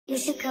You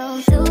should come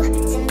through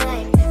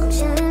tonight. I'm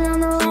chilling on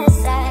the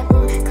west side.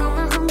 Call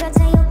my homegirl,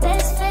 tell your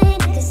best friend you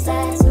can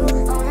slide through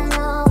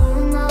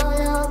on no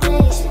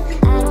location.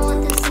 I don't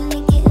want them to see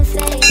me getting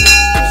fake.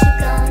 You should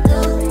come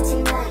through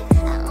tonight.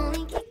 I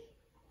only get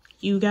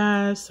You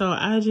guys, so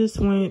I just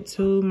went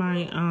to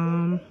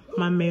my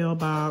my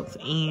mailbox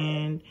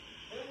and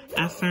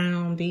I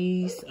found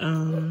these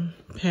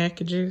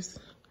packages.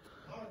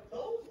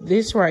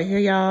 This right here,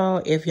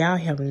 y'all, if y'all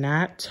have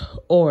not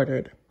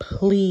ordered,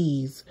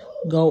 please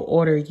go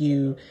order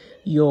you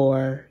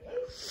your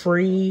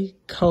free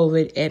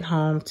COVID at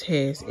home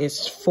test.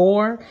 It's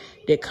 4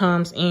 that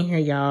comes in here,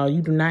 y'all.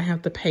 You do not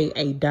have to pay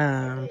a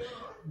dime.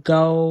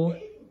 Go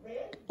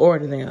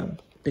order them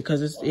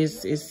because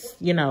it's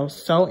you know,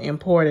 so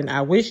important.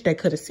 I wish they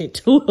could have sent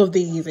 2 of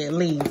these at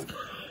least.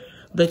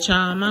 But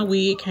y'all, my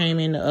wig came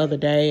in the other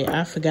day.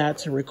 I forgot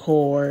to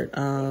record.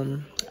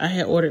 I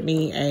had ordered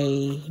me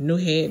a new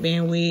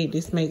headband wig.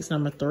 This makes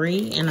number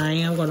 3. And I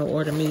am going to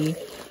order me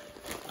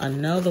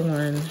another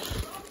one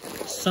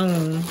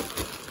soon.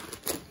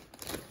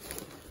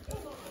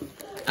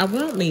 I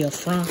want me a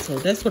frontal.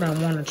 That's what I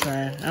want to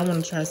try. I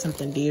want to try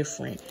something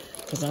different.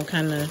 Because I'm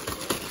kind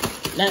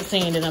of, not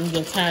saying that I'm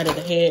getting tired of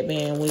the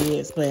headband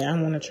wigs, but I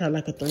want to try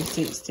like a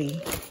 360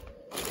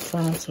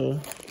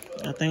 frontal.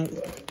 I think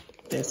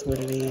that's what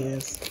it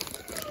is.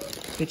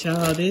 But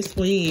y'all, this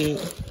wig,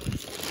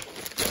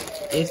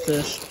 it's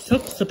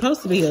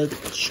supposed to be a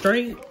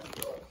straight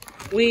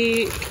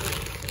wig,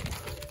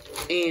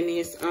 and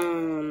it's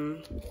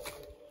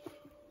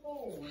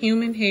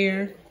human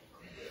hair.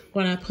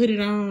 When I put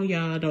it on,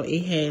 y'all, though,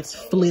 it has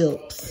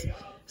flips,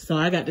 so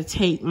I got to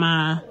take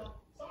my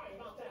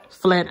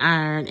flat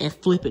iron and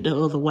flip it the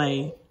other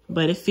way.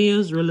 But it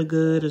feels really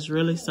good. It's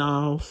really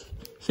soft.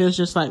 Feels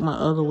just like my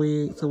other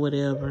wigs or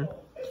whatever.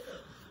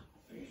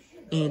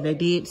 And they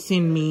did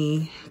send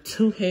me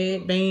 2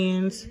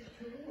 headbands.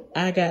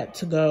 I got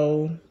to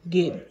go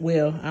get,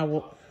 well,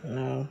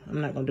 no,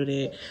 I'm not going to do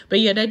that. But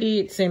yeah, they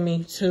did send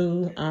me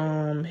 2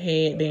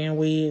 headband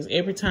wigs.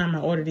 Every time I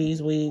order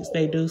these wigs,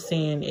 they do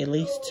send at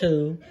least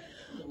 2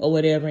 or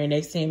whatever. And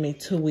they send me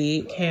 2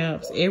 wig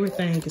caps.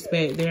 Everything is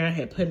back there. I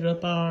had put it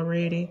up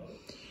already.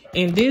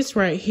 And this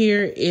right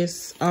here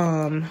is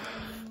a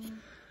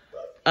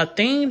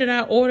thing that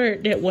I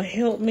ordered that will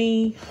help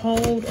me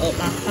hold up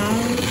my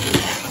phone.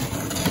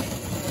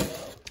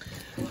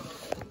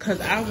 Cause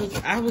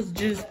I was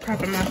just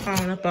propping my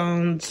phone up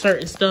on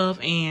certain stuff,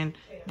 and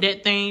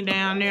that thing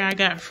down there I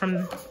got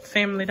from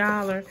Family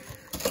Dollar,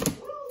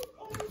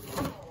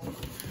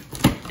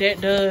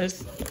 that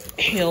does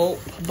help,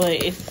 but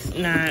it's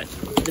not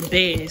the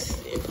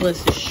best.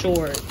 Plus it's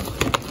short.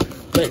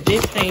 But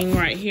this thing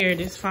right here,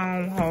 this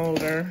phone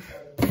holder,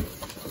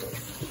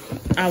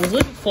 I was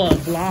looking for a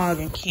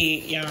vlogging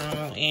kit,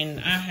 y'all, and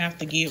I have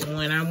to get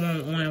one. I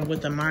want one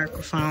with a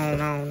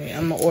microphone on it.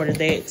 I'm gonna order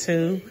that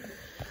too.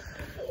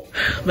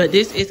 But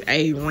this is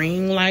a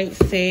ring light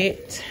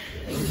set.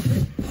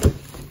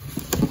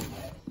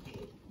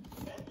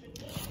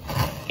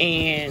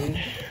 And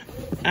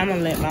I'm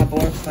gonna let my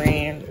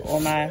boyfriend or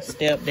my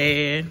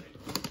stepdad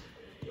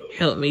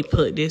help me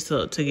put this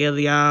up together,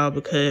 y'all,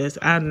 because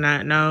I do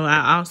not know.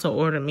 I also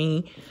ordered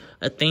me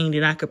a thing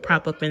that I could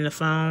prop up in the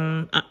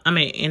phone. I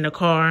mean, in the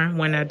car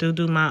when I do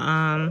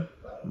my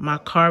my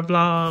car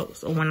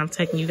vlogs, or when I'm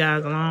taking you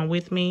guys along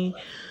with me.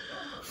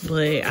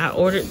 But I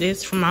ordered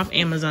this from off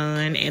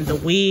Amazon, and the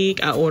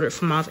wig I ordered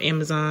from off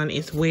Amazon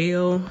as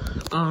well.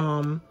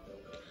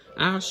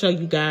 I'll show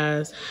you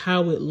guys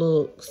how it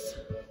looks.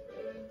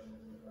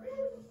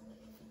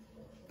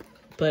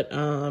 But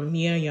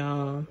yeah,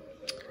 y'all.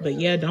 But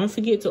yeah, don't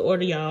forget to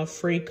order y'all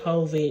free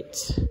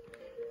COVID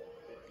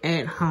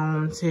at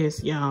home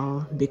test,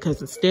 y'all,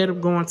 because instead of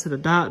going to the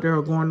doctor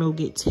or going to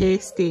get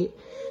tested,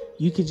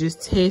 you could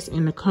just test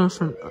in the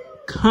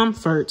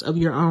comfort of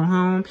your own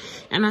home.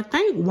 And I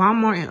think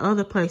Walmart and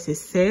other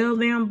places sell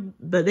them,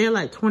 but they're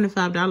like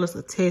 $25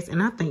 a test,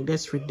 and I think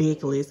that's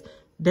ridiculous.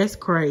 That's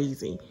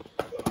crazy.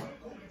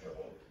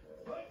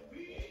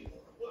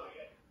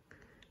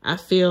 I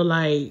feel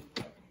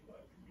like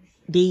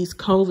these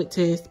COVID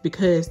tests,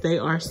 because they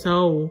are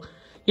so,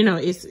 you know,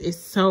 it's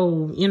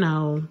so, you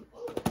know,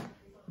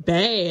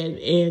 bad,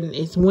 and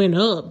it's went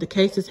up. The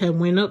cases have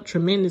went up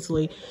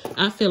tremendously.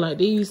 I feel like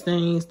these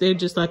things, they're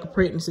just like a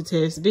pregnancy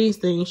test. These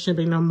things should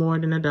be no more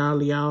than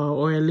 $1, y'all,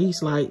 or at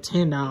least like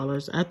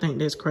 $10. I think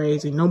that's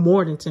crazy. No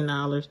more than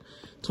 $10.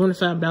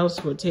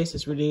 $25 for a test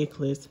is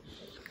ridiculous.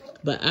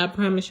 But I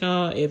promise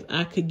y'all, if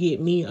I could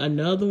get me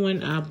another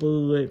one, I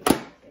would.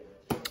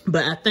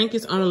 But I think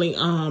it's only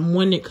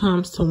one that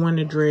comes to one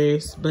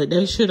address. But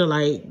they should have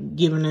like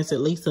given us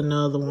at least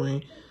another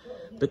one,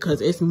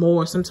 because it's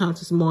more. Sometimes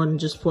it's more than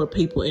just 4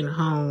 people in a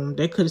home.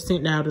 They could have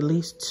sent out at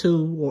least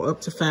 2 or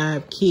up to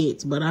 5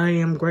 kits. But I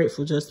am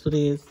grateful just for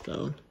this.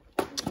 So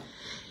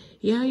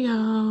yeah,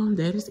 y'all,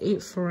 that is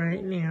it for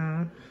right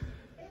now.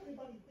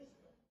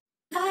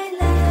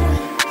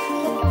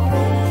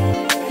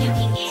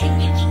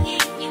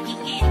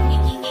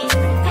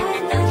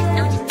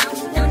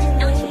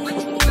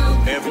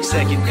 Every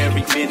second second,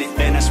 every minute,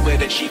 man, I swear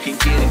that she can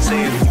get it.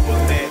 Say if you a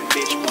bad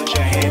bitch, put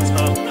your hands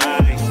up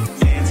high,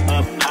 hands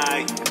up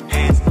high,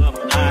 hands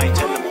up high.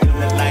 Tell them dim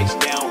the lights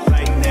down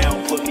right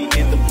now, put me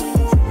in the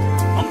mood.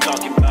 I'm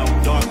talking about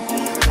dark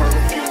room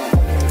perfume.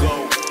 Go,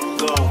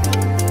 go.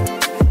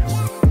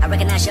 I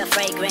recognize your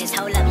fragrance.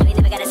 Hold up, you ain't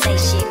never gotta say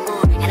shit.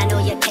 And I know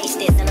your taste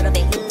is a little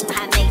bit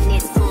high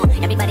maintenance.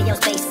 Everybody else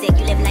basic.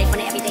 You live life on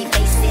an everyday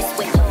basis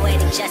with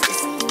poetic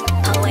justice.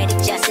 Poetic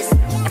justice.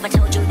 If I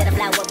told you that a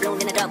flower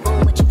bloomed in a dark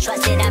room, would you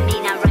trust it? I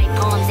mean, I write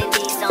poems in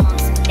these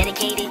songs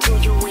dedicated to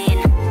you. When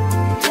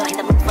you're in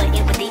the mood for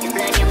empathy, it's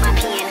blood in my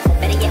pen.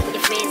 Better yet, with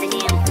your friends and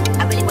them.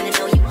 I really wanna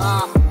know you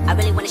off. I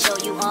really wanna show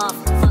you off.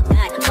 Fuck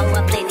that. Pour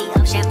up plenty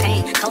of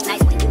champagne. Cold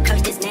nights when you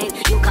cursed his name.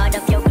 You called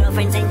up your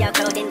girlfriends and your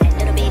girl in that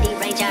little bitty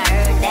range. I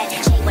heard that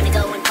she wanna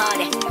go and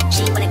party.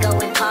 She wanna go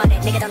and party.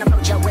 Nigga don't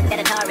approach her with that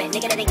Atari.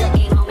 Nigga that ain't good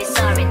game home is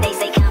sorry. They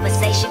say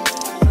conversation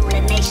rule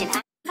a nation.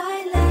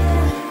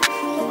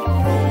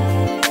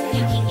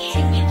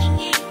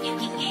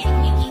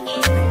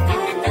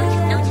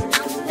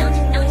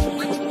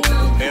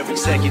 Every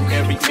second,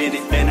 every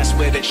minute, man, I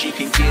swear that she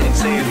can get it.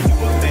 Say if you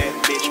a bad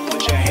bitch,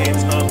 put your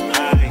hands up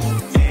high,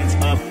 hands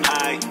up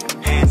high,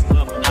 hands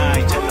up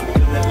high. Tell them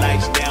dim the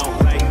lights down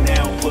right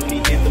now, put me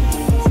in the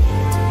mood.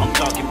 I'm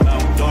talking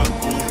about dark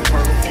room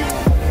perfume.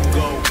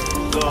 Go,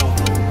 go.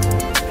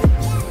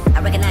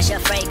 I recognize your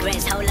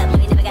fragrance. Hold up,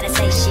 you ain't never gotta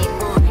say shit.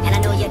 And I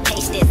know your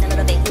taste is a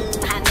little bit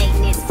high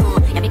maintenance.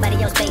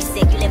 Everybody else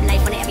basic. You live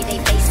life on an everyday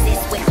basis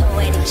with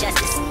poetic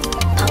justice.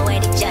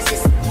 Poetic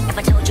justice. If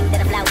I told you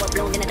that a flower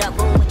bloomed in a dark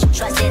room, would you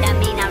trust it? I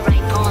mean, I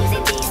write poems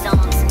in these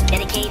songs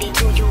dedicated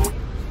to you.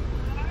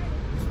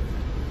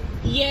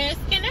 Yes,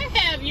 can I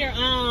have your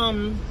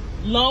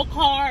low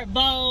carb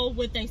bowl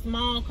with a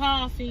small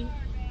coffee?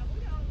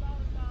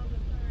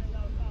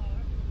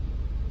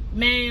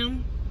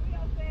 Ma'am.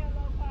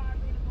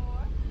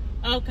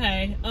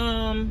 Okay,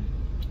 oh,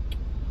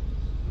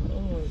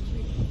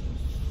 geez.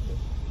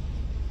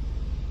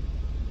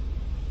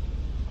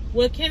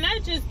 Well, can I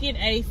just get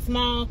a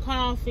small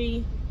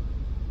coffee?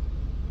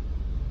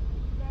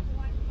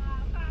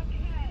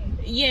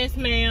 Yes,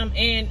 ma'am,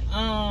 and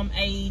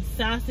a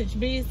sausage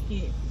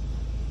biscuit.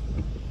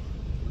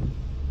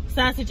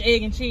 Sausage,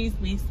 egg, and cheese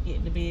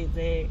biscuit, to be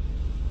exact.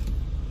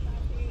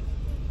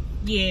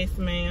 Yes,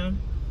 ma'am.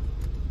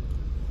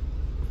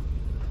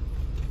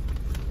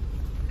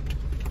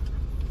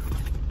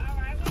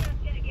 Alright, what else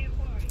can I get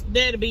for you?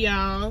 That'll be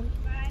all.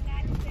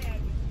 $5.97.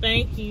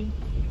 Thank you. You're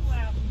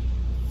welcome.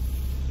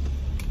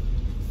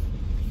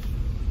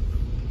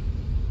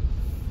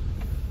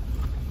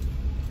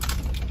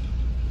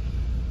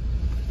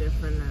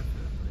 Different nothing.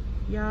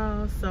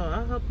 Y'all, so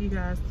I hope you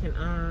guys can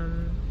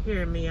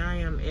hear me. I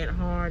am at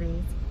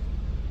Hardee's.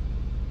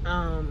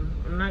 I'm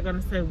not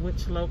gonna say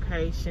which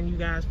location. You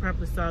guys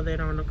probably saw that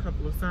on a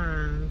couple of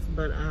signs,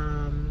 but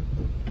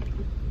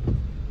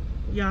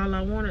y'all,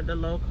 I wanted the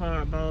low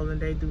carb bowl and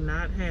they do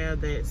not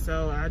have that,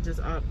 so I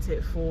just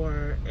opted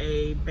for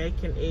a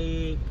bacon,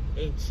 egg,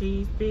 and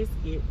cheese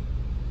biscuit.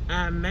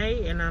 I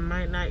may and I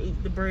might not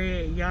eat the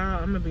bread. Y'all,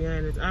 I'm gonna be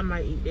honest, I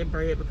might eat that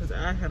bread because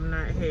I have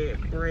not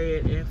had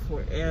bread in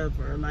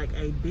forever. Like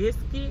a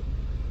biscuit,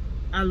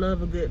 I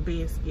love a good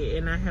biscuit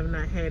and I have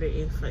not had it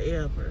in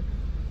forever.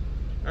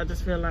 I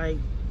just feel like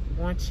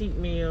one cheat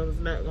meal is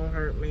not gonna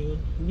hurt me,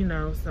 you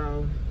know,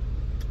 so.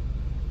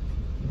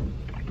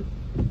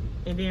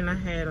 And then I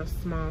had a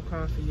small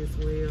coffee as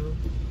well.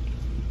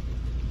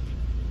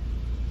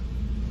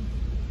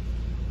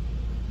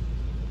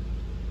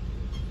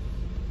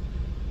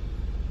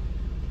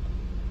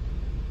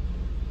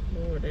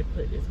 Lord, they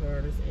put this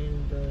Hardee's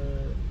in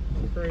the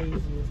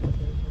craziest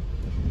location.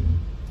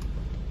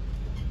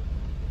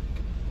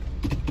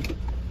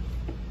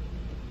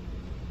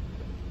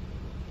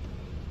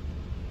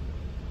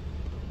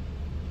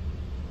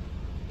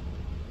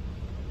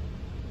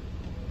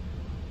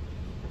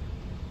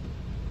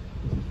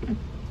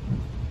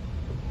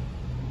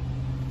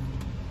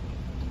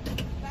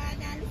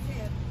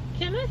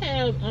 Can I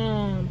have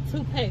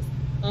 2 packs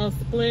of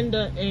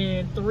Splenda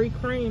and 3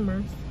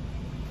 creamers?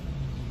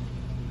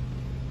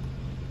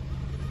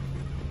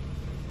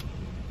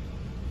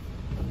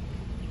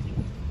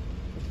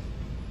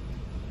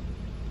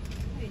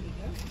 There you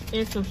go.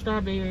 And some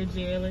strawberry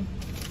jelly.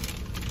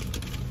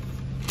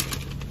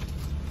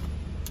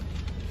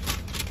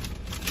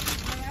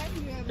 Alright,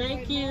 you have a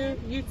Thank great you. morning.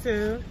 You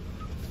too.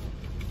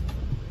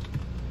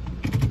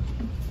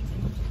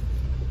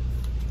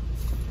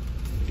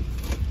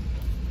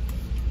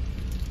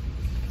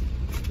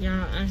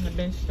 Y'all, I have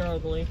been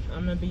struggling.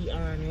 I'm gonna be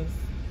honest.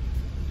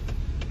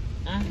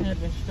 I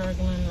have been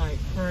struggling like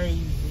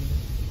crazy.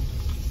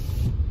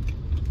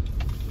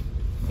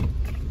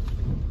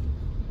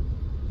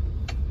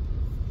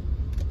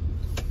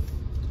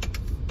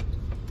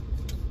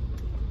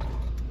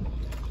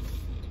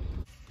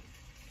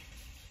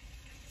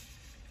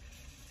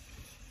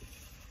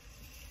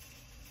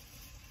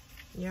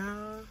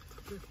 Y'all,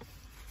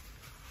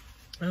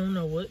 I don't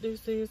know what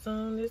this is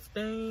on this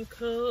dang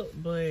cup,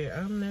 but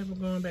I'm never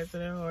going back to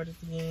that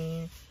Hardee's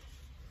again.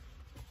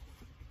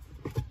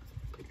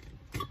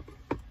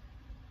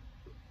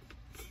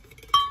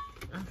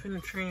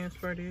 finna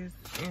transfer this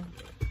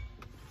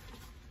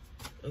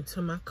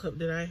into my cup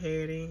that I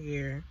had in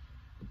here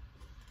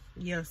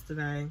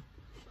yesterday.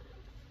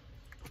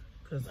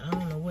 Cause I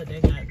don't know what they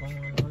got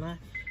going on.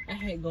 I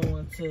hate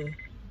going to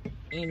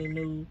any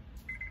new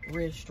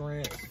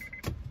restaurants.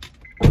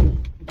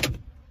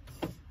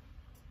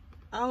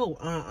 Oh,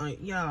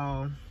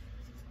 y'all.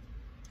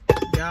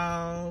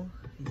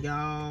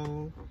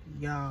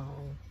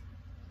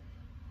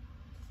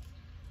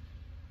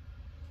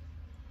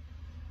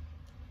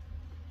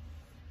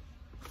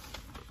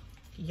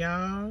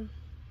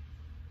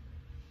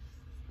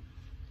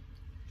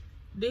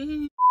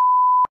 These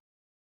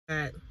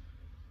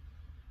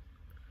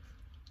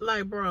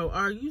like, bro,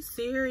 are you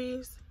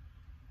serious?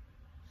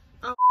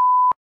 Oh,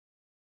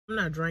 I'm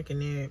not drinking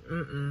that.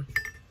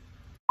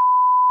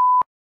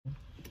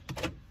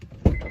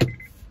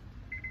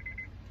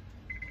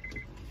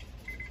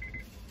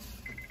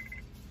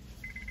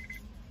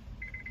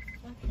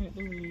 I can't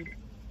believe it.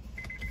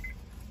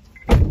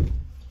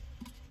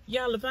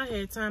 Y'all, if I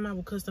had time, I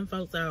would cuss them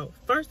folks out.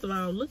 First of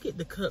all, look at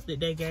the cup that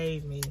they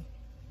gave me.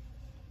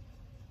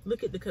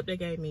 Look at the cup they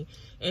gave me.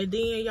 And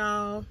then,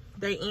 y'all,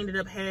 they ended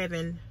up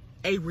having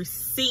a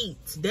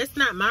receipt. That's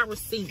not my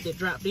receipt that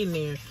dropped in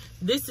there.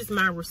 This is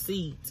my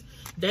receipt.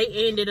 They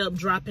ended up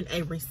dropping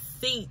a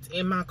receipt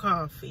in my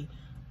coffee.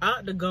 I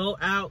ought to go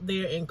out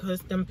there and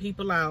cuss them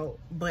people out.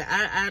 But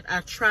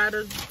I try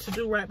to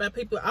do right by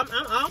people. I'm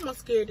almost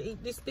scared to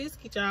eat this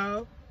biscuit,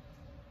 y'all.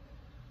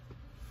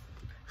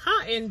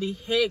 How in the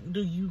heck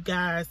do you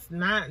guys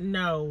not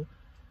know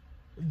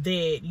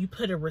that you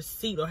put a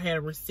receipt or had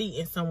a receipt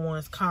in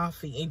someone's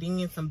coffee and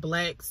then some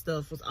black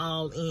stuff was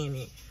all in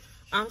it?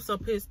 I'm so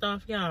pissed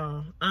off,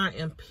 y'all. I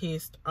am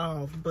pissed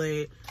off,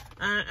 but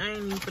I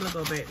ain't even gonna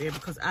go back there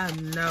because I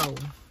know.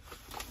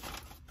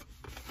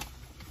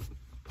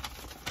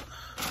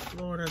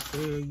 Lord, I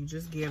tell you,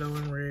 just ghetto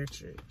and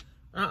ratchet.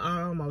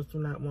 I almost do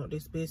not want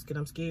this biscuit.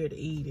 I'm scared to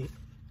eat it.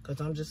 Because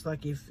I'm just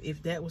like,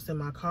 if that was in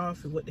my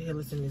coffee, what the hell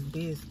is in this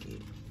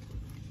biscuit?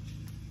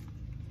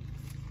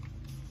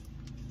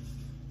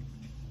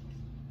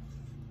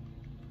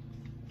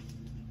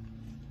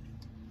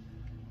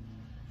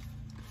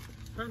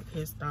 I'm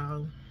pissed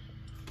off.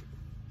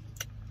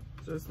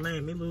 Just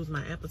made me lose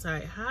my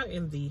appetite. How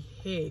in the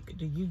heck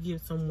do you give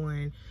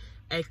someone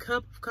a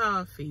cup of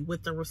coffee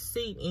with a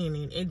receipt in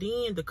it, and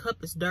then the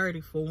cup is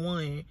dirty for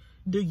one?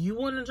 Do you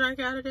want to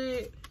drink out of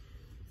that?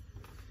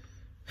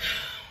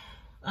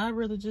 I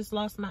really just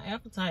lost my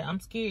appetite. I'm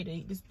scared to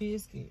eat this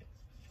biscuit.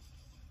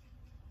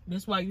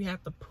 That's why you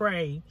have to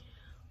pray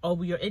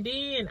over your... And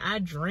then I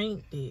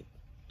drank it.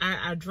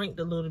 I drank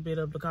a little bit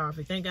of the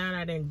coffee. Thank God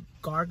I didn't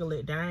gargle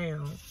it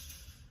down.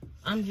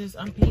 I'm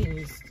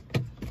pissed.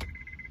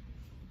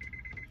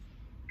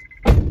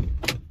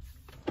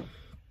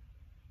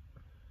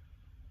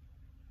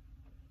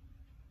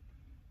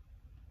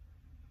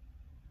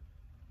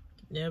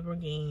 Never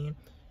again.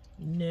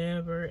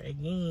 Never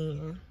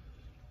again.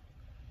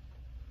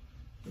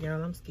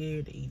 Y'all, I'm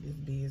scared to eat this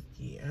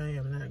biscuit. I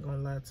am not gonna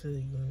lie to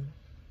you.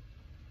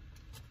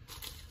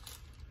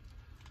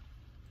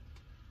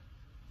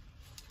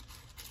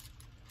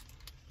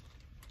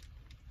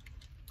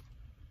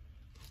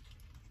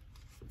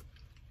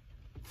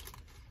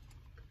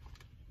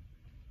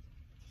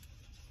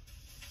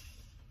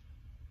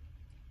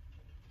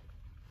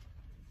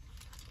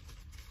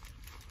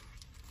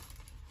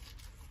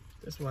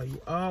 That's why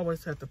you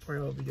always have to pray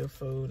over your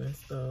food and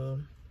stuff.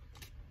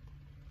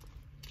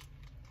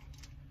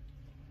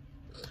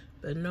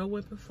 But no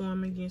weapon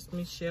formed against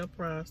me shall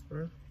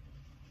prosper.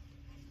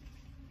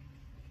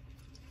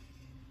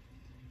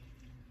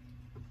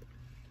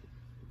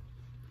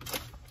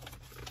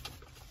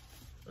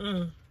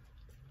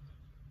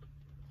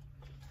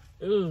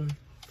 Ooh.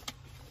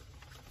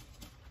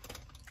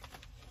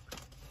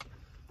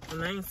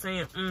 And I ain't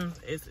saying,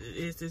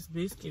 it's this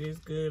biscuit is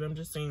good. I'm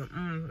just saying,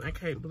 I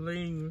can't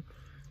believe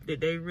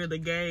that they really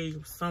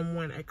gave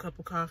someone a cup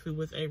of coffee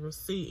with a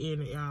receipt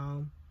in it,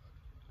 y'all.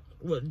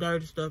 With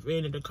dirty stuff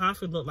in it. The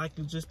coffee looked like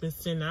it's just been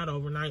sitting out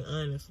overnight,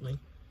 honestly.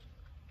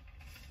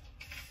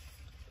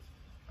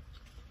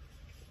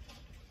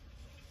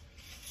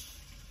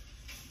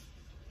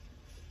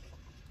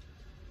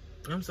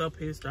 I'm so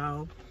pissed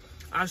off.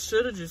 I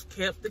should have just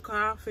kept the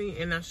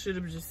coffee and I should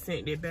have just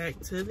sent it back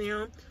to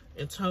them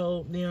and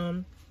told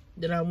them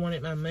that I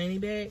wanted my money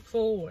back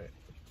for it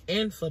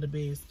and for the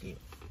biscuit.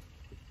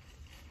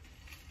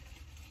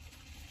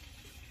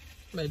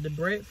 But the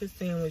breakfast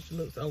sandwich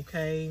looks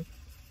okay.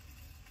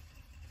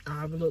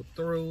 I've looked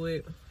through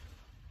it.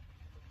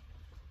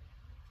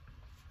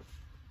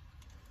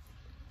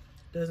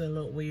 Doesn't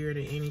look weird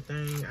or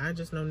anything. I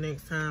just know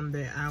next time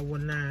that I will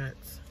not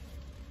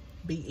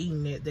be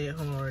eating it that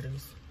hard.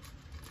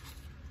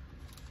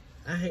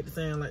 I hate to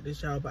sound like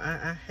this, y'all, but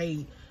I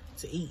hate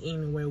to eat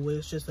anywhere where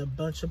it's just a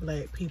bunch of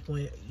black people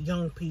and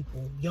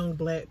young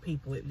black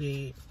people at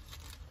that.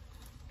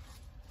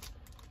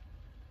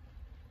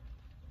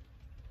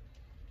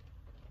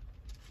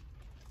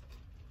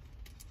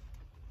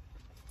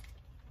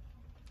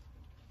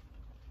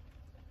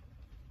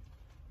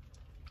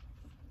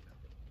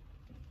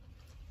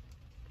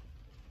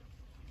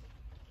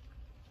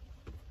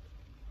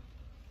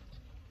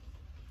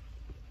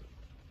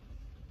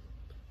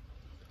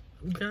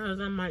 Guys,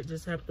 I might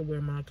just have to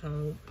wear my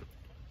coat.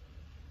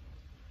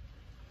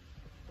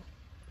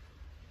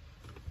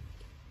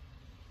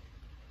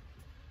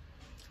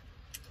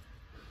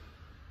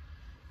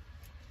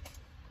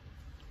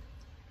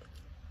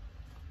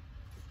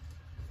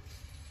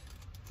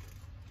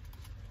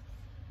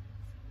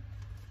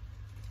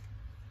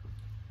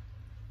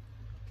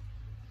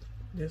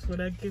 That's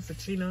what I get for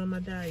cheating on my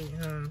diet,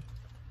 huh?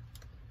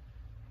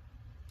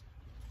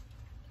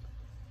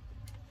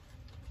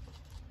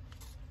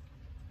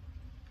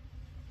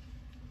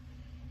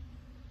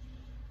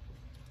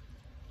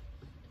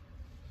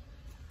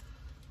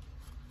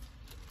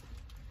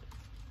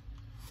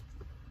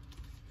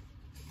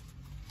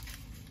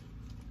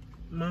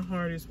 My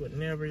hardest would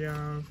never,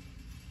 y'all.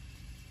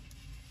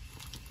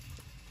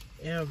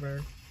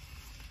 Ever.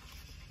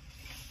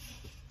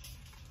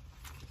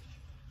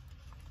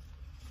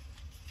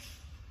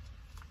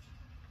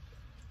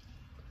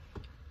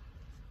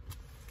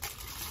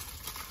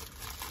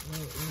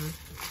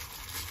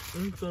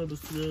 I'm so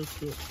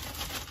disgusted.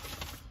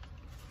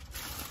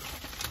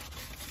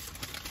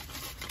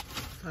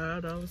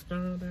 $5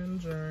 down the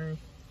drain.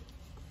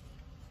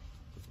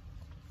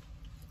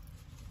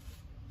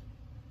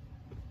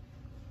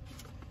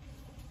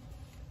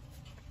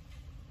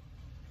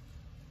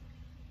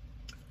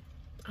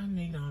 I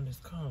need on this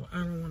cold. I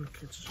don't want to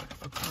catch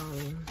a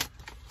cold.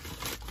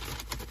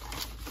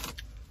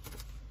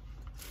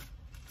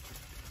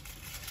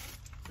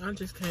 I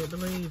just can't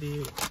believe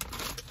it.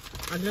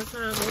 I guess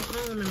I'll go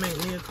home and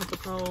make me a cup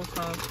of cold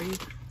coffee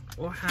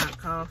or hot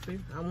coffee.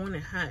 I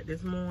wanted hot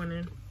this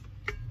morning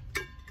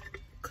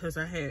because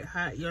I had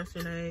hot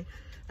yesterday.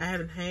 I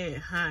haven't had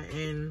hot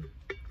in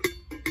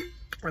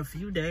a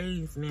few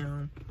days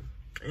now.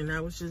 And I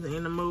was just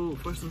in the mood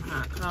for some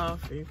hot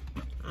coffee.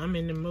 I'm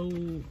in the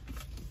mood,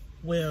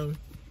 well,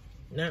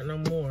 not no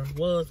more.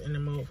 Was in the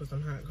mood for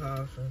some hot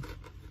coffee.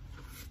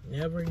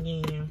 Never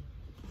again.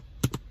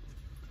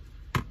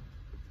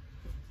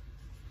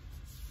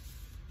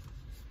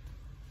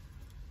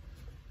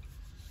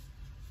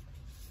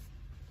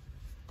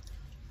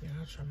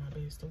 I'll try my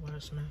best to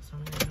wash my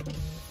phone.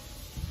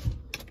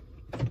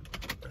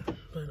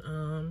 But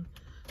I'm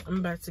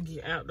about to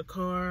get out the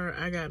car.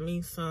 I got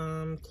me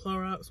some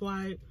Clorox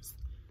wipes.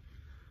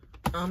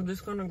 I'm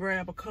just gonna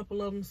grab a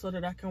couple of them so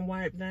that I can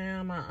wipe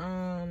down my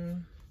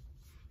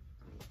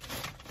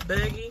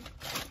baggie.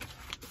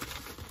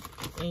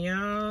 And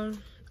y'all,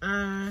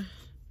 I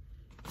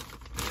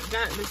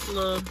got this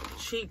little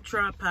cheap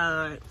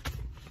tripod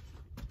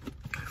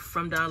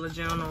from Dollar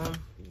General.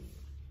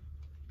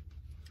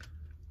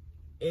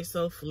 It's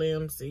so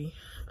flimsy.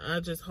 I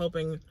just hope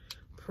and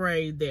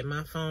pray that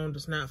my phone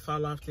does not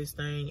fall off this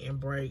thing and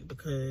break,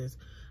 because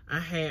I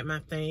had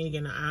my thing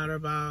in the outer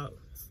box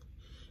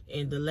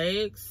and the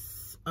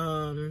legs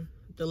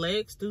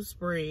do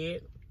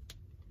spread.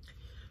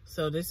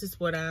 So this is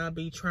what I'll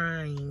be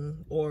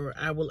trying, or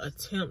I will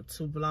attempt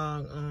to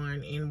vlog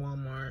on in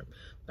Walmart.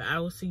 But I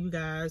will see you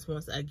guys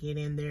once I get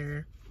in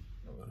there.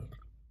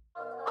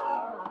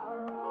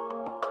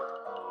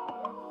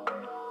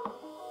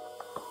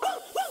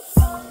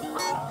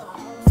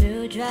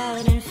 Through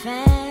drought and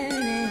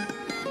famine,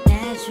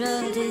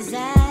 natural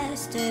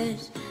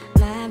disasters,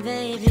 my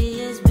baby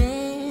has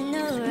been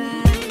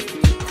around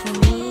for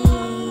me.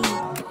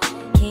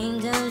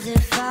 Kingdoms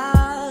are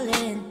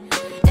falling,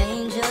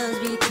 angels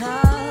be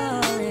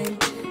calling,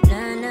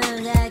 none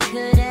of that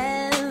could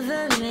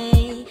ever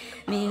make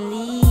me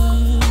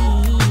leave.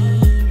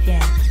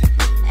 Yeah.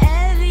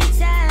 Every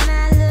time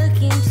I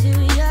look into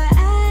your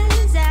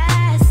eyes,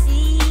 I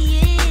see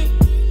it.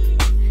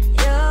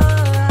 You're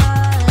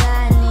all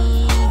I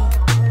need.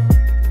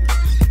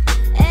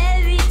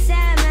 Every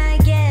time I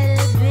get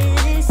a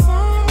bit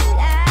inside,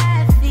 I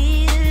feel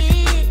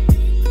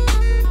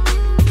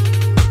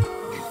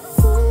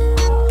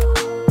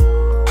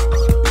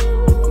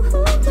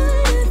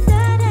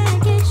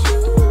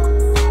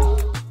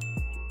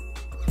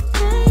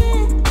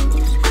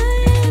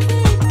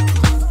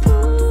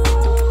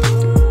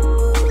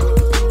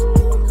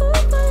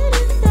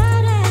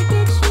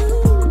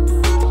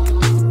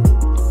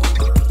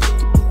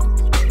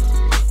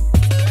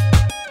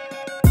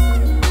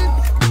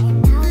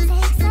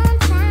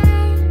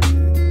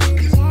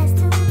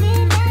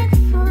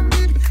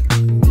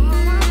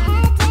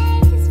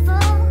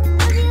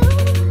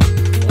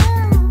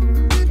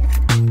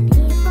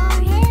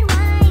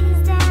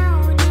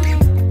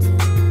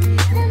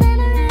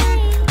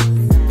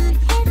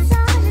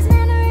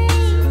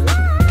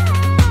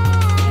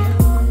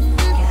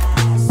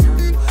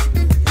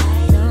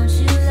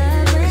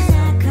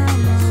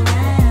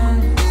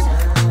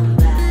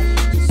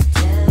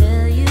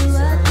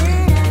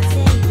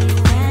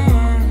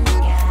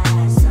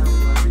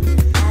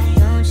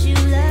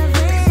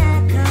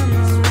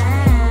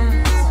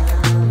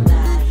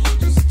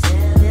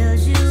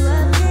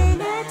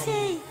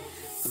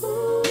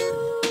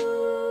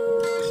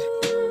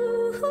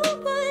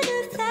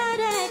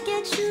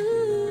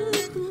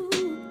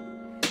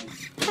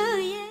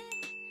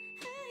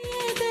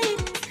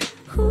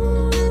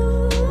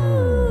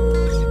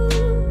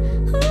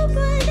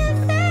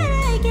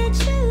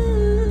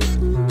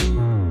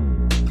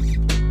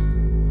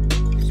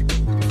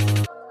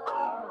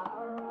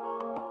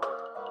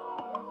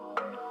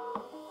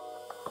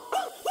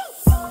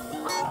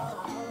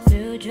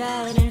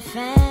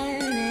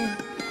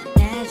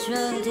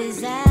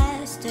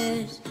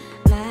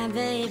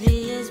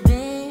baby, it's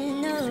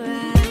been a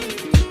ride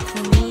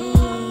for me.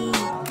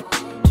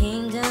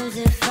 Kingdoms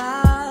are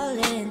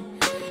falling,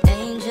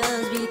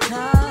 angels be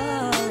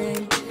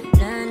calling.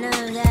 None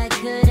of that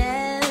could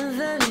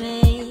ever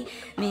make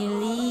me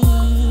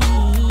leave.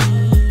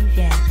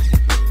 Yeah.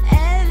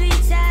 Every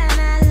time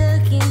I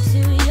look into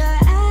your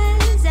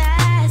eyes,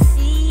 I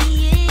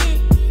see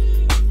it.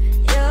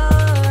 You're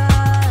all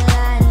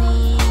I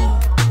need.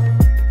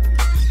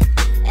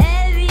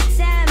 Every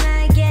time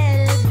I get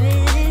a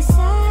bit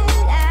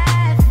inside,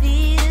 I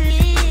feel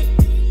it.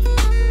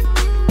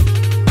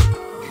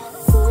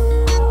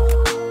 Ooh,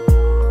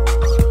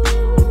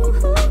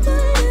 who would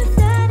have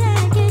thought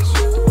I'd get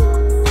you?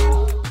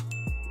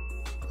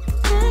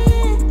 Oh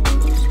yeah,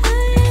 babe.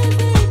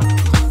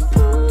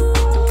 Ooh,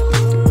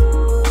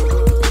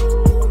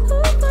 who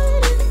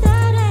would have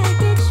thought I'd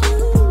get you?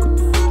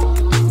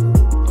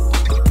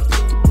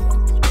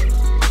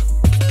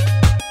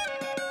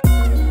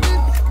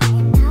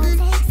 I'll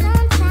take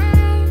some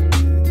time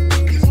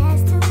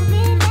just to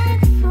be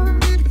thankful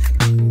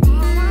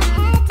that I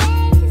had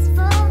days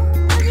full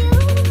of you.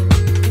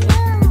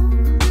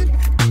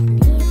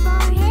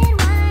 Before it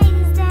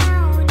winds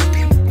down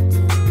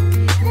into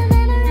the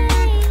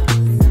memories,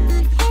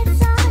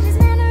 it's all just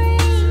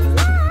memories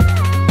now.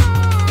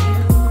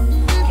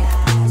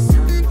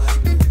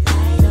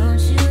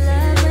 Don't you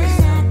love when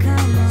I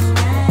come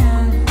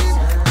around?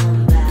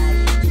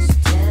 Somebody just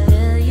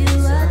fill you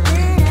up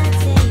and I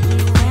take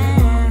you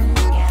round.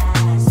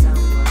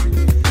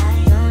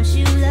 Don't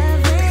you love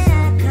when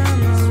I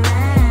come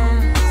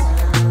around?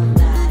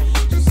 Somebody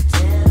just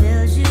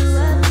fills you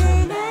up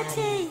and I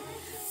take.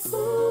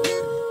 Ooh,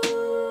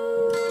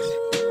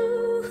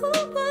 who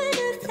would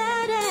have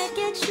thought I'd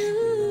get you?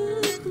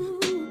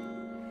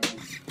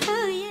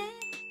 Oh yeah,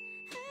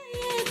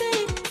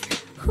 babe.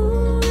 Who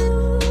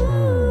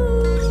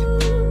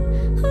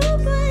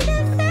would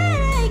have thought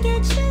I'd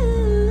get you?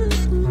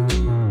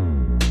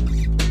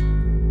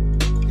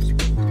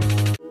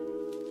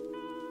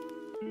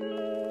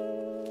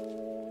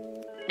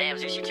 Damn,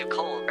 sis, you too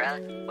cold, bruh.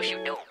 What you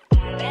doing?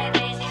 Bad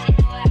bitch, she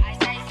do what I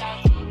say so.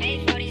 Big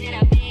 40s in a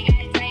big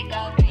ass Draco.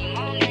 3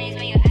 more minutes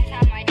when you ask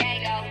how my day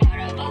go.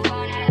 Order a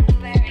phone out of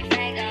Blueberry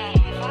Fago.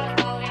 Fuck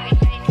over and we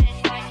straight to the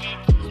smart shit.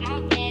 2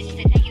 smoke bands just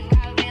to take you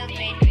out real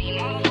quick. 3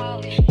 more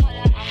hoes, pull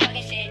up, I'm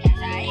fucking shit. That's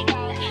how it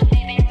goes.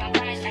 Baby, if I'm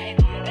gonna straight.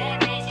 Bad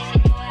bitch, she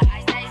do what I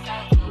say so.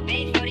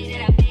 Big 40s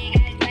in a big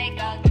ass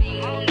Draco.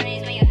 3 more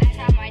minutes when you ask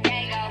how my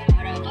day go.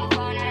 Order a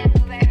phone out of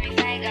Blueberry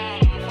Fago.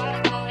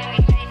 Fuck over and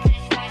we straight to the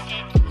smart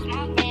shit. 2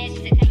 smoke bands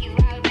just to take you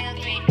out real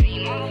quick.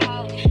 3 more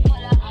hoes,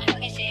 pull up, I'm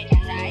fucking shit.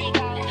 That's how it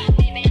goes.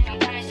 Baby, if I'm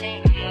gonna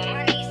straight. I'm on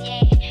my knees,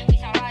 yeah. We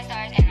some rock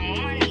stars and I'm on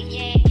my knees,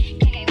 yeah.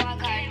 KK walk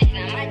hard, it's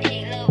not my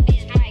dick, little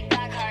bitch, my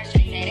Glock hard,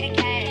 straight to the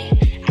cash.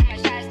 I'm a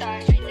shot star,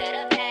 straight to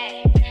the bag.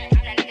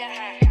 I'm that nigga,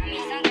 got me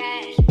some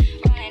cash.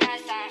 Rolling on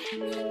some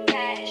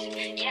cash.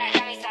 Yeah,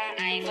 got me some.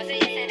 I ain't supposed to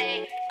yesterday.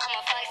 I'm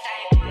a flex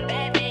time.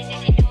 Bad bitch, and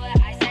she do what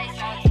I say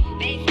so.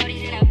 Big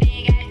 40s in a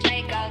big ass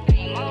Draco.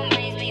 3 more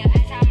minutes when you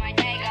ask how my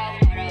day go.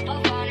 Order a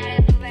phone out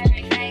of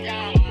Blueberry Fago.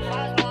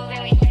 Fuck over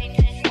and we straight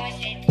to the smart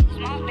shit. 2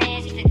 smoke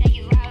bands just to take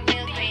you out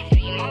real quick.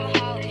 3 more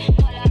hoes,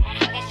 pull up, I'm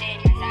fucking shit.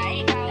 That's how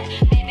it goes.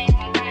 Baby, if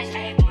I'm gonna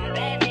straight.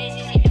 Bad bitch,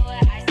 and she do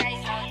what I say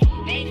so.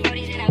 Big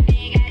 40s in a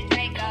big ass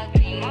Draco.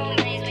 3 more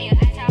minutes when you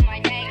ask how my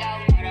day go.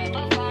 Order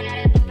a phone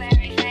out of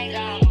Blueberry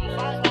Fago.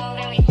 Fuck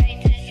over and we straight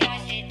to the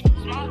smart shit.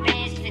 2 smoke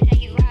bands just to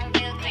take you out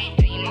real quick.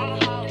 3 more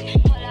hoes,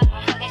 pull up,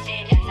 I'm fucking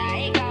shit. That's how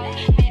it goes.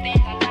 Baby,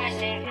 if I'm gonna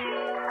straight.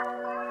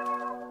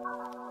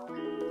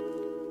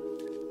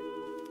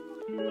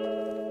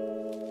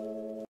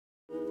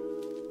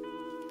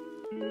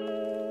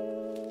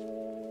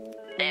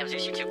 Damn,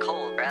 sis, you too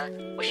cold,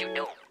 bruh. What you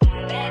doing?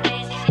 Bad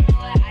bitch, and she do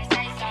what I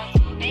say so.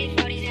 Big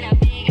 40s in a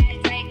big ass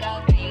Draco.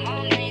 3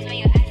 more minutes when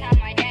you ask how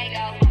my day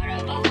go. Order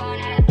a phone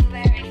out of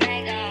Blueberry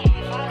Fago.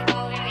 Fuck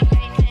over and we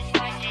straight to the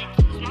smart shit.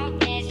 2 smoke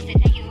bands just to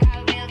take you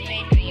out real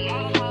quick. 3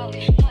 more hoes,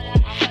 pull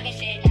up, I'm fucking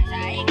shit. That's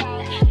how it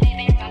goes.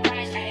 Baby, if I'm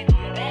gonna straight.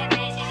 Bad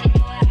bitch, and she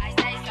do what I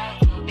say so.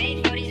 Big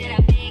 40s in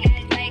a big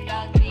ass Draco.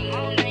 3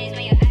 more minutes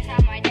when you ask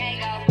how my day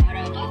go.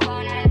 Order a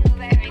phone out of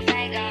Blueberry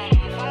Fago.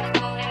 Fuck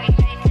over and we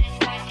straight to the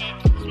smart shit.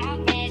 2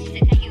 smoke bands just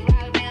to take you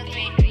out real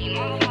quick. 3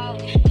 more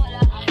hoes, pull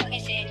up, I'm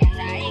fucking shit. That's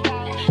how it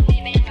goes.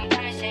 Baby, if I'm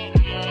gonna straight.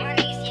 I'm on my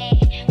knees, yeah.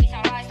 We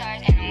some rock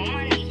stars and I'm on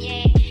my knees,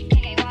 yeah.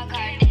 KK walk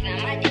hard, it's not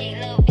my dick,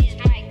 little bitch,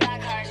 my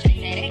Glock hard,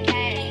 straight to the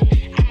cash.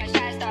 I'm a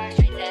shot star,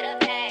 straight to the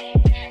bag.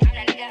 I'm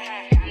that nigga,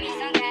 got me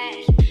some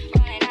cash.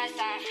 Rolling on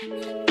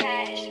some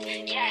cash.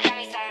 Yeah, got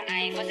me some. I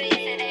ain't supposed to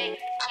yesterday.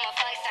 I'm a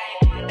flex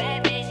time. Bad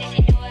bitch, and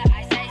she do what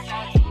I say so.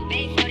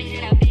 Big 40s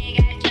in a big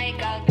ass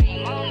Draco.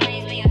 3 more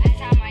minutes when you ask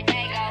how my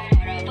day go.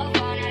 Order a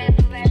phone out of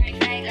Blueberry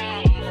Fago.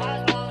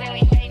 Fuck over and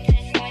we straight to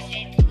the smart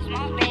shit. 2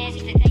 smoke bands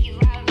just to take you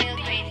out real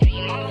quick.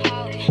 3 more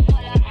hoes,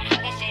 pull up, I'm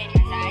fucking shit.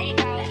 That's how it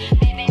goes.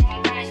 Baby, if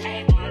I'm gonna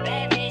straight.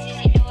 Bad bitch, and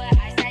she do what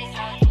I say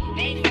so.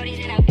 Big 40s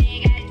in a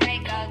big ass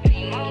Draco.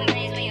 3 more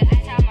minutes when you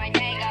ask how my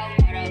day go.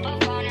 Order a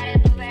phone out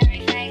of Blueberry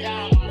Fago.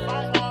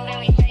 Fuck over and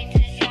we straight to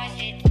the smart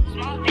shit. 2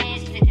 smoke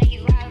bands just to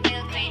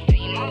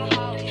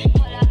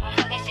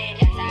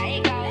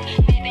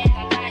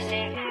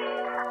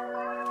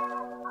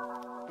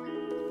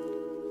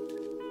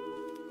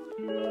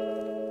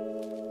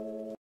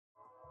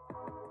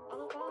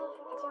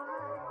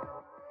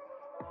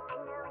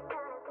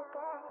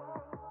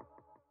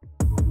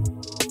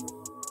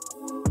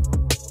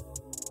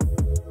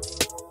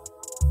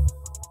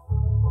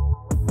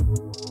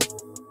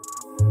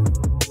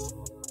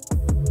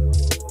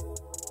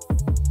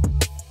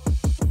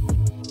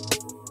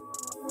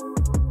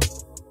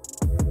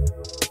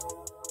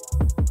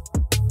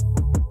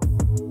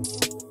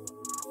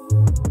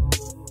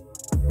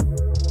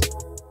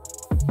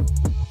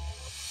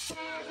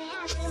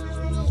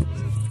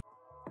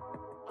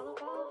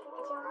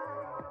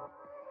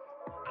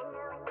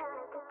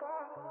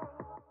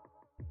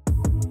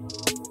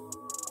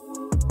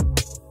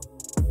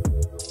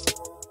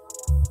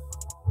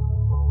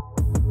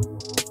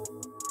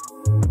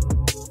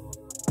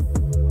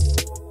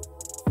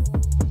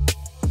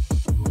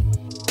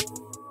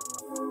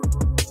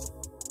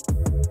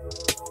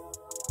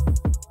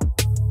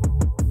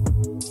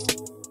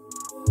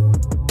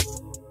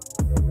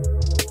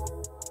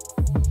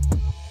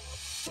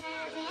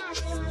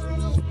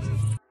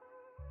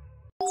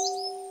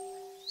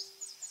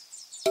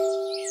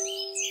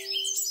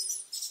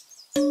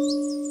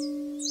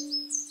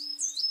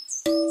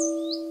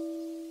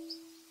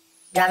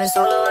Driving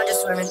solo, I'm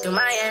just swerving through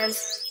my ends.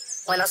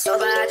 When I'm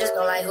sober, I just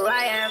don't like who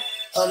I am.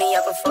 Pull me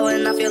up a four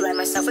and I feel like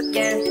myself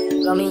again.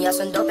 Blow me up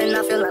some dope and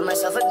I feel like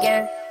myself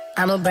again.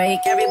 I'ma break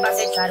every box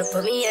they try to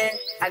put me in.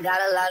 I got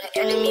a lot of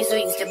enemies who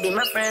used to be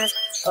my friends.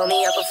 Pull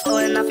me up a four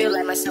and I feel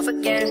like myself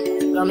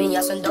again. Blow me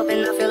up some dope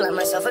and I feel like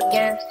myself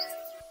again.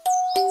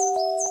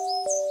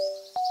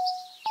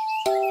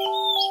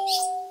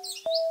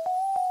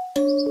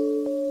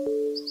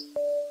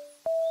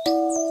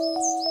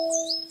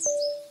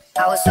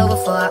 I was sober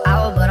for an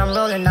hour, but I'm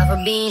rolling off a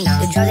bean now.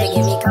 The drugs, they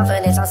give me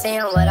confidence, I'm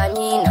saying what I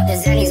mean now. The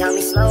Xannies help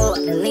me slow,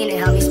 the leaning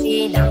help me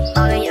speed now.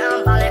 Ballin', yeah,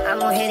 I'm ballin', I'm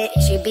gon' hit it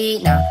if she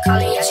beat now.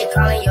 Calling, yeah, she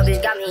calling, your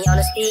bitch got me on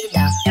the speed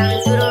now. Down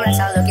through the rest,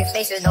 I look at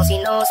faces, don't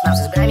see no smiles.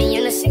 Just grab me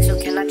in the six, who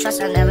can I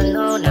trust, I never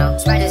know now.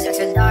 Sprite is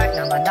extra dark,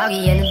 now my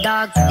doggy in the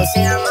dog pound. They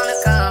say I'm on the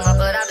come up,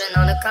 but I've been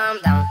on the come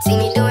down. See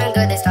me doing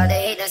good, they start to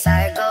hate, that's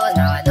how it goes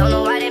now. I don't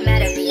know why they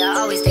mad at me, I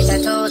always take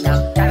that toes down.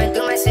 Driving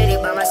through my city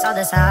by myself,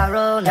 that's how I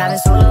roll. Driving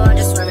solo, I'm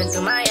just swerving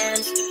through my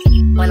ends.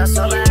 When I'm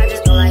sober, I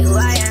just don't like who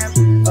I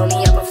am. Roll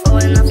me up a four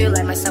and I feel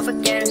like myself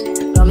again.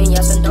 Roll me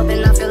up some dope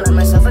and I feel like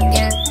myself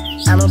again.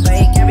 I'ma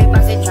break every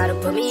box they try to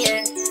put me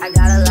in. I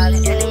got a lot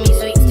of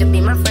enemies who used to be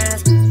my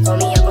friends. Roll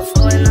me up a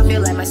four and I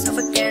feel like myself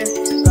again.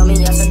 Roll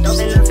me up some dope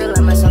and I feel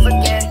like myself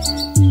again.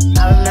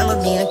 I remember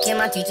being a kid,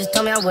 my teachers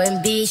told me I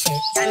wouldn't be shit.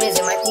 Diamonds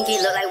in my pinky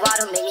look like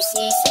water, make me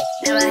seasick.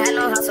 Never had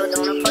no house, so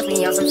don't approach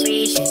me on some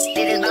free shit.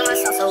 Did this by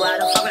myself, so why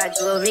the fuck would I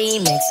do a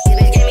remix? This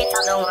bitch gave me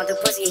top, don't want the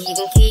pussy, he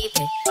can keep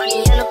it. Money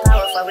and the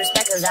power, fuck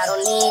respect, cause I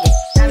don't need it.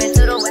 Driving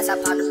to the west, I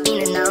pop the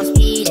bean and now I'm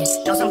speeding.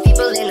 Know some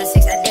people in the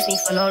six that diss me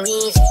for no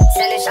reason.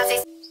 Sending shots,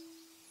 they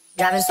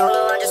driving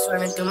solo, I'm just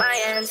swerving through my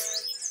ends.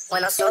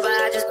 When I'm sober,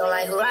 I just don't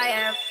like who I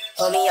am.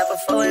 Pull me up a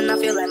four and I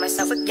feel like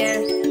myself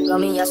again. Blow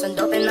me up some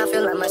dope and I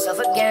feel like myself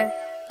again.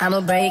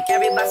 I'ma break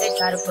every box they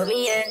try to put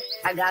me in.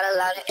 I got a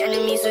lot of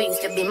enemies who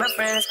used to be my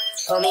friends.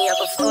 Pull me up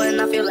a four and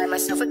I feel like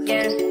myself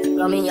again.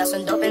 Blow me up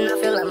some dope and I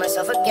feel like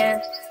myself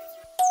again.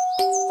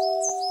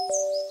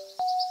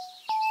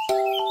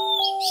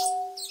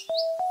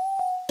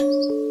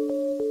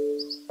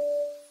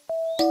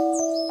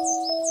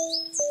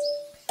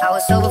 I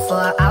was sober for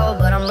an hour,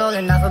 but I'm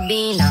rolling off a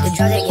bean now. The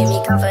drugs, they give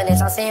me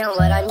confidence, I'm saying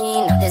what I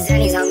mean now. The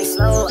Xannies help me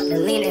slow, the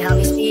leaning help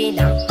me speed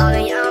now.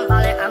 Ballin', yeah, I'm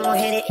ballin', I'm gon'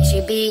 hit it if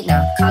she beat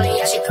now. Calling,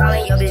 yeah, she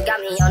calling, your bitch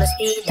got me on the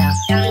speed now.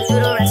 Down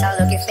through the rest, I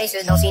look at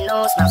faces, don't see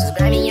no smiles. Just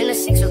grab me in the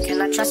six, who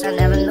can I trust, I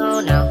never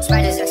know now.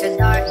 Sprite is extra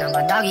dark, now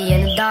my doggy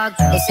in the dog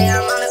pound. They say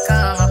I'm on the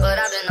come up, but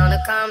I've been on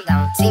the come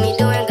down. See me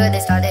doing good,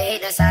 they start to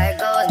hate, that's how it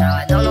goes now.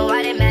 I don't know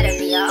why they mad at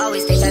me, I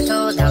always take that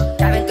toes down.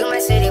 Driving through my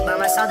city by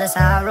myself, that's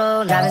how I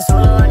roll. Driving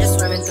solo, I'm just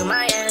swerving through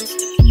my ends.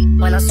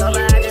 When I'm sober,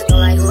 I just don't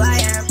like who I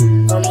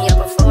am. Roll me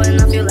up a four and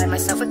I feel like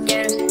myself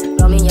again.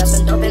 Roll me up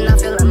some dope and I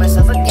feel like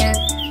myself again.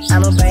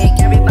 I'ma break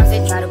every box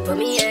they try to put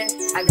me in.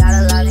 I got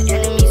a lot of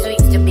enemies who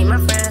used to be my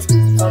friends.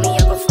 Roll me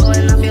up a four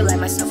and I feel like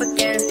myself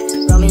again.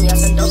 Roll me up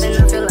some dope and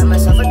I feel like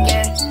myself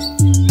again.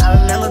 I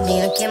remember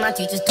being a kid, my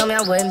teachers told me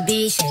I wouldn't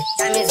be shit.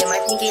 Diamonds in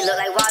my pinky look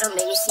like water,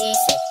 make me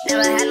seasick.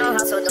 Never had no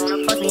house, so don't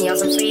approach me on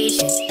some free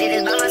shit. Did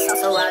this by myself,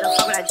 so why the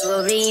fuck would I do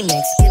a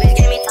remix? This bitch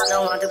gave me top,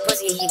 don't want the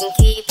pussy, he can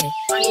keep it.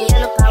 Money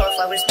and the power,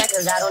 fuck respect,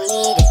 cause I don't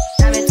need it.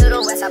 Driving to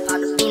the west, I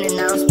pop the bean and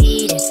now I'm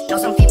speeding. Know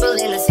some people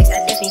in the six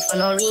that diss me for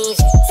no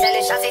reason.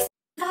 Sending shots, they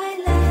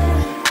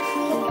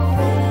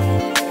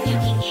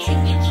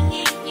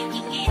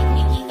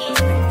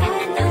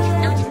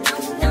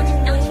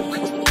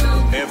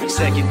Every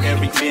second,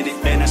 every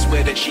minute, man, I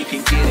swear that she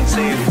can get it.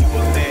 Say if you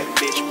a bad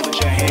bitch, put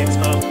your hands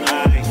up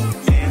high.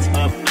 Hands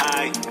up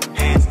high,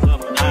 hands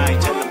up high.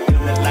 Tell them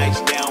turn the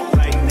lights down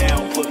right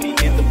now, put me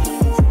in the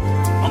mood.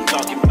 I'm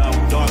talking about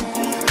dark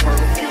room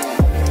perfume.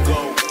 Go,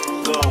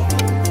 go.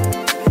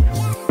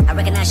 I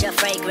recognize your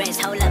fragrance.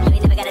 Hold up, you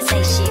ain't never gotta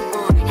say shit.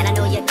 And I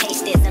know your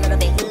taste is a little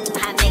bit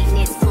high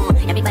maintenance.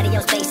 Everybody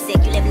else basic.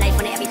 You live life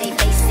on an everyday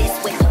basis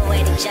with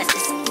poetic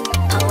justice.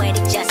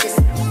 Poetic justice.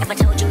 If I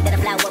told you that a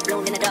flower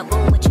bloomed in a dark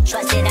room, would you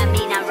trust it? I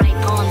mean, I write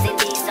poems in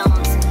these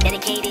songs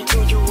dedicated to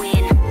you.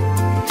 And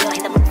you're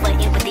in the mood for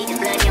empathy.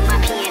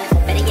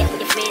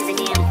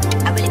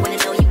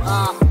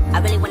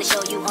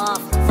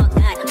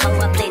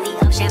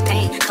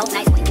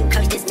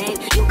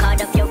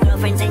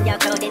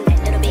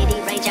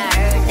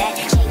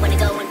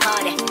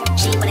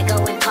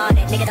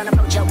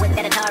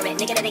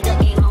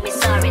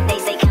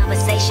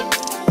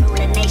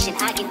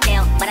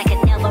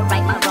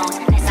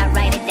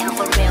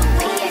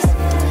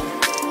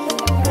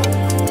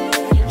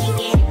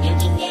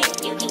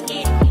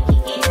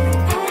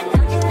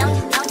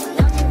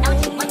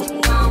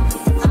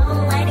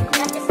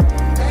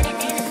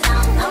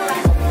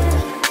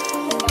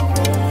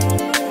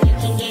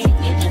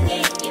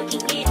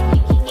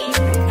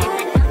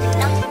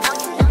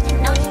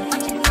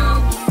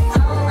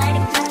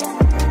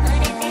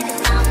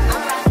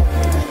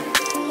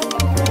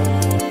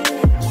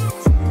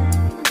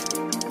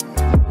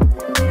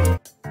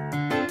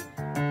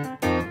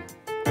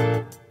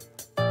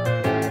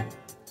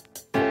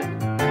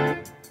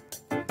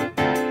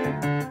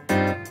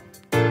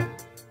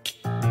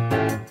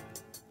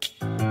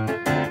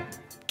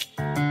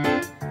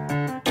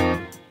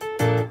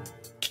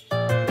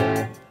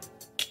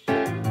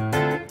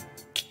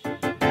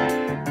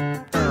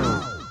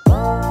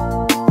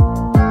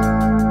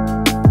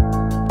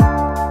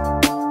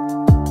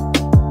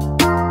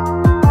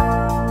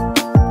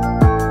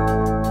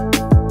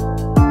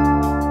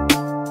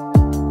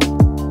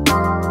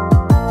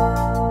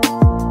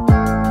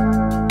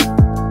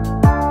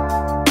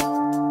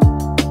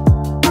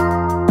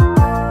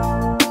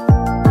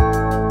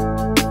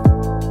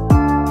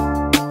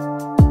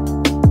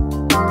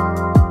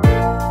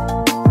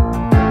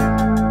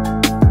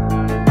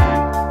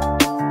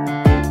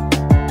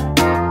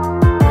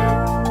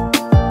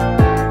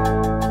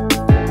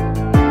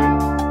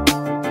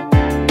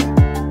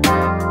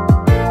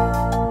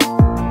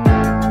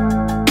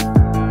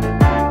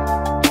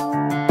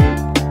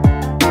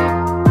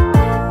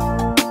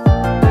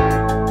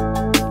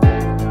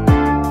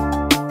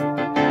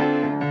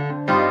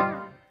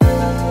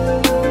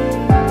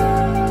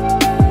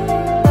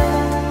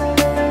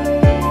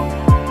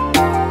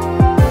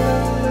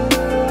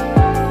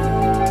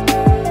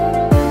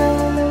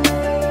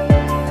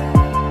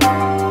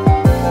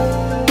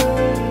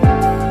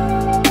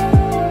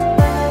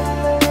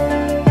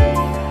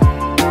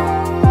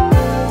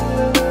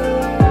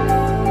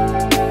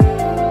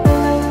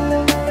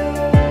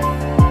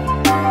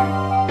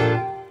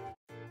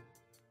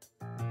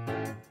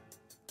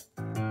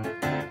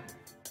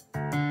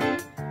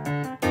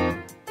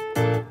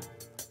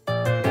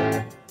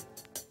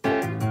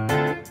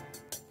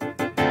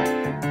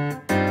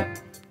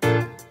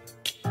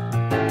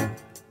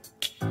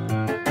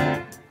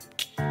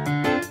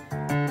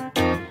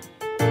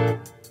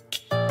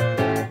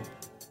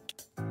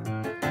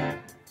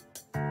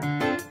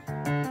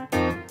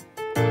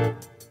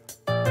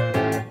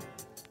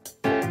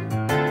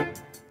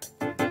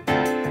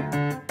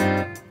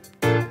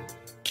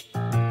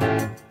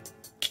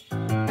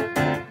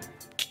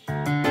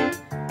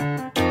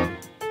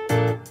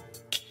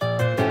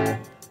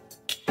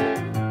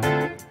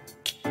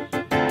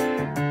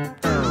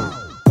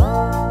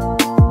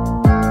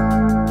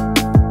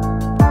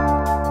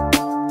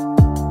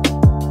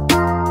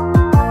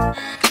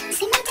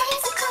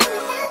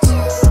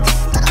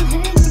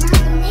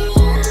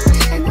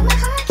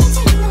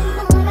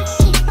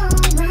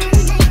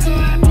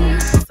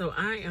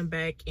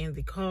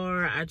 the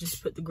car. I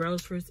just put the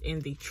groceries in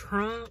the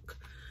trunk.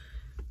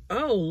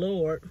 Oh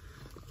Lord,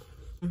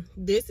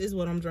 this is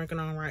what I'm drinking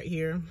on right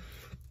here,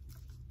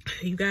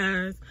 you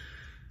guys.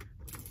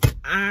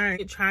 I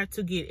tried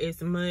to get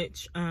as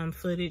much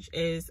footage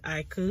as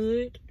I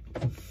could.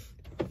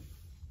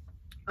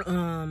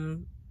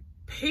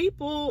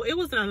 People, it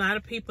wasn't a lot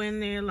of people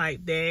in there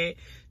like that.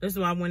 That's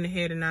why I went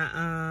ahead and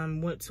I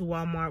went to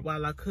Walmart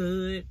while I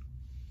could,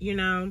 you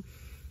know.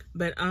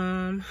 But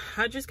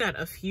I just got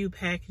a few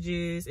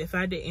packages. If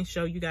I didn't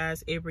show you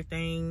guys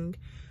everything,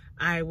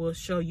 I will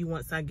show you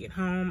once I get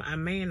home. I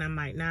may and I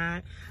might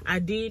not. I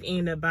did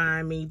end up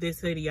buying me this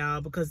hoodie,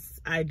 y'all,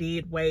 because I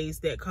did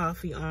waste that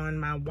coffee on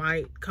my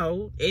white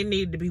coat. It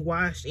needed to be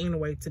washed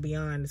anyway, to be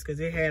honest,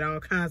 because it had all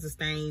kinds of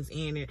stains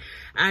in it.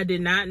 I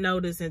did not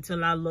notice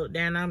until I looked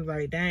down. I was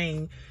like,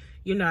 dang,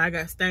 you know, I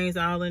got stains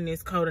all in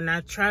this coat. And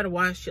I try to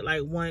wash it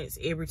like once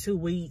every 2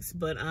 weeks.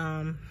 But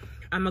I'm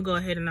going to go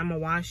ahead and I'm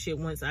going to wash it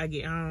once I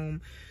get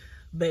home.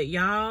 But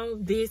y'all,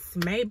 this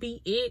may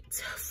be it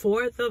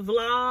for the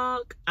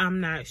vlog. I'm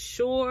not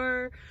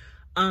sure.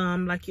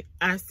 Like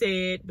I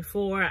said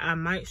before, I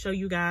might show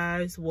you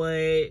guys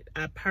what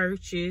I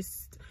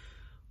purchased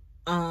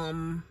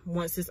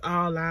once it's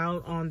all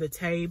out on the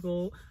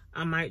table.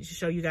 I might just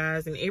show you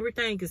guys, and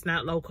everything is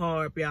not low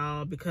carb,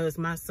 y'all, because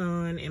my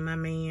son and my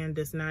man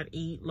does not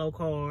eat low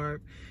carb.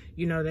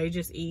 You know, they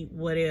just eat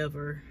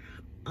whatever.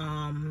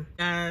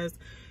 Guys,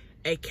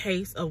 a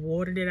case of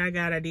water that I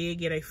got. I did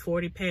get a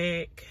 40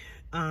 pack,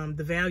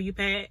 the value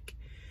pack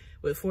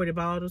with 40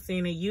 bottles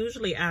in it.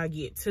 Usually I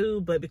get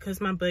 2, but because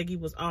my buggy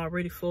was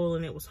already full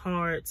and it was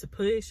hard to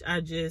push,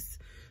 I just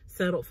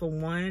settled for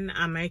 1.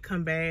 I may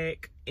come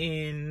back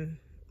in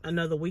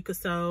another week or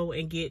so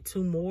and get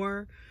 2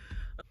 more.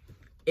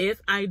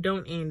 If I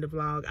don't end the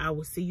vlog, I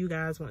will see you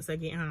guys once I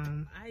get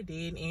home. I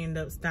did end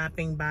up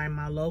stopping by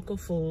my local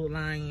Food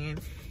Lion,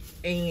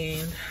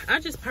 and I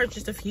just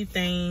purchased a few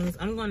things.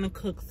 I'm gonna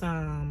cook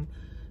some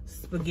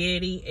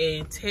spaghetti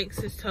and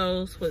Texas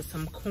toast with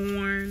some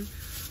corn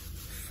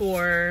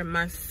for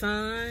my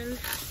son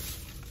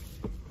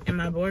and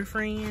my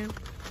boyfriend.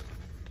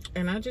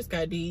 And I just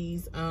got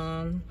these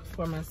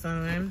for my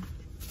son.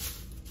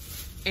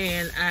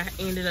 And I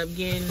ended up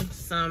getting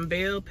some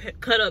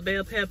cut up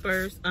bell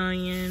peppers,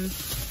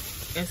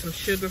 onions, and some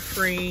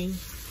sugar-free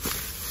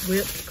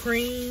whipped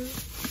cream.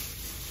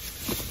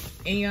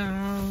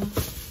 And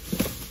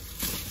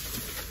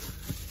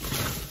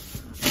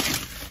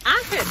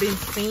I had been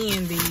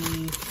seeing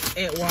these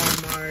at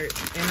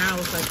Walmart, and I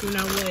was like, you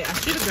know what? I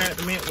should have grabbed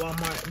them at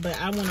Walmart, but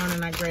I went on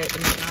and I grabbed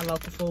them at my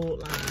local Food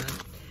Line.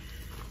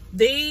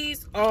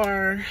 These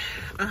are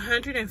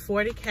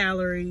 140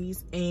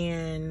 calories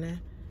and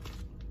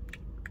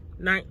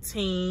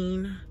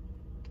 19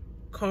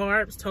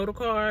 carbs, total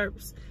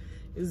carbs,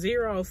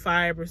 0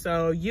 fiber.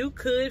 So you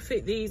could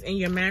fit these in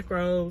your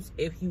macros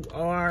if you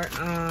are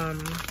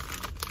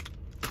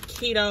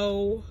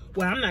keto.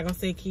 Well, I'm not gonna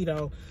say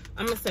keto,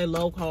 I'm gonna say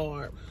low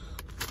carb.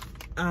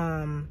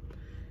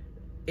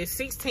 It's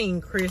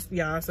 16 crisp,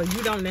 y'all, so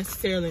you don't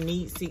necessarily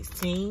need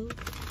 16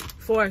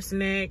 for a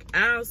snack.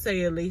 I'll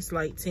say at least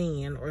like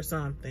 10 or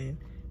something,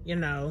 you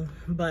know.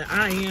 But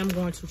I am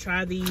going to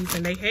try these,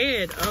 and they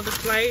had other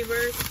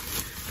flavors.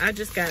 I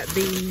just got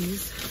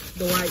these,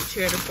 the white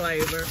cheddar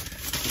flavor,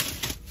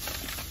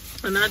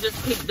 and I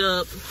just picked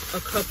up a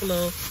couple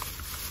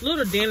of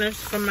little dinners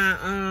for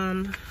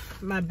my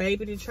my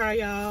baby to try,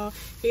 y'all.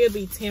 He'll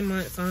be 10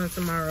 months on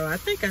tomorrow. I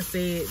think I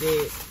said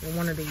that in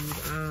one of these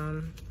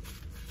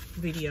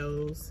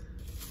videos.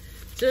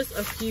 Just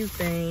a few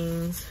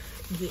things,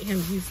 get him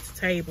used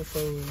to table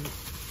food.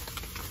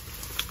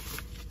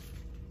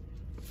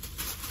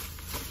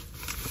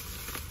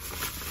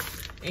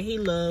 And he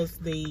loves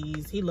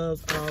these. He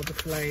loves all the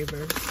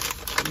flavors.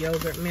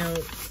 Yogurt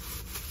milk.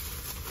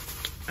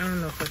 I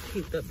don't know if I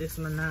picked up this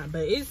one or not,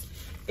 but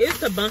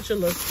it's a bunch of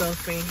little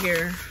stuff in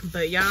here.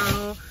 But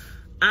y'all,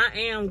 I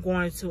am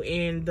going to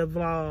end the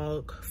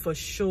vlog for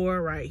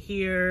sure right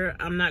here.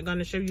 I'm not going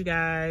to show you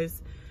guys,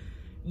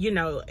 you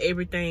know,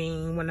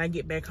 everything when I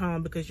get back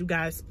home, because you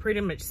guys pretty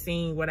much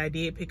seen what I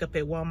did pick up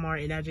at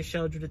Walmart, and I just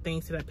showed you the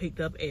things that I picked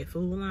up at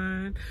Food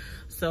Line.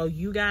 So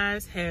you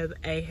guys have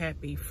a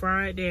happy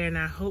Friday, and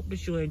I hope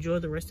that you enjoy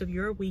the rest of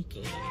your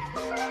weekend.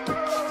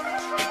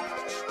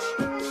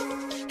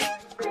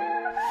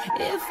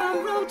 If I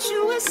wrote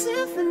you a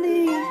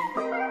symphony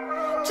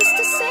just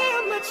to say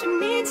how much you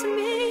mean to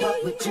me,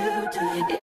 what would you do?